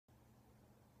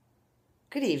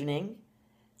Good evening.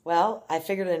 Well, I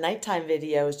figured a nighttime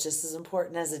video is just as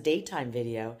important as a daytime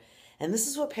video. And this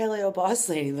is what Paleo Boss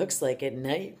Lady looks like at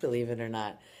night, believe it or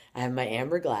not. I have my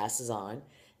amber glasses on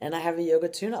and I have a yoga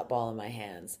tune-up ball in my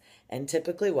hands. And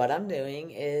typically what I'm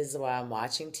doing is while I'm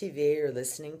watching TV or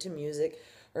listening to music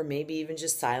or maybe even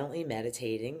just silently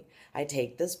meditating, I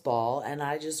take this ball and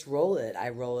I just roll it. I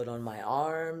roll it on my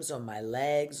arms, on my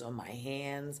legs, on my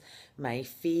hands, my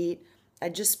feet. I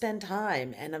just spend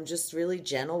time and I'm just really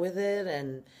gentle with it,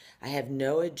 and I have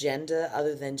no agenda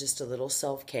other than just a little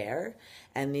self-care.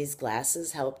 And these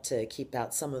glasses help to keep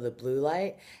out some of the blue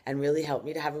light and really help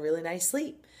me to have a really nice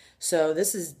sleep. So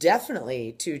this is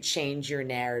definitely to change your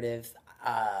narrative,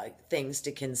 things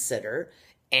to consider: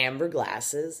 amber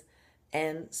glasses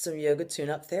and some yoga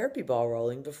tune-up therapy ball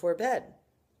rolling before bed.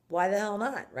 Why the hell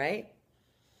not, right?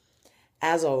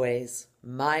 As always,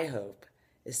 my hope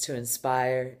is to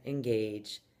inspire,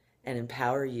 engage, and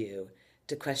empower you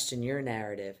to question your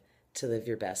narrative to live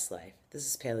your best life. This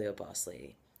is Paleo Boss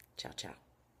Lady. Ciao, ciao.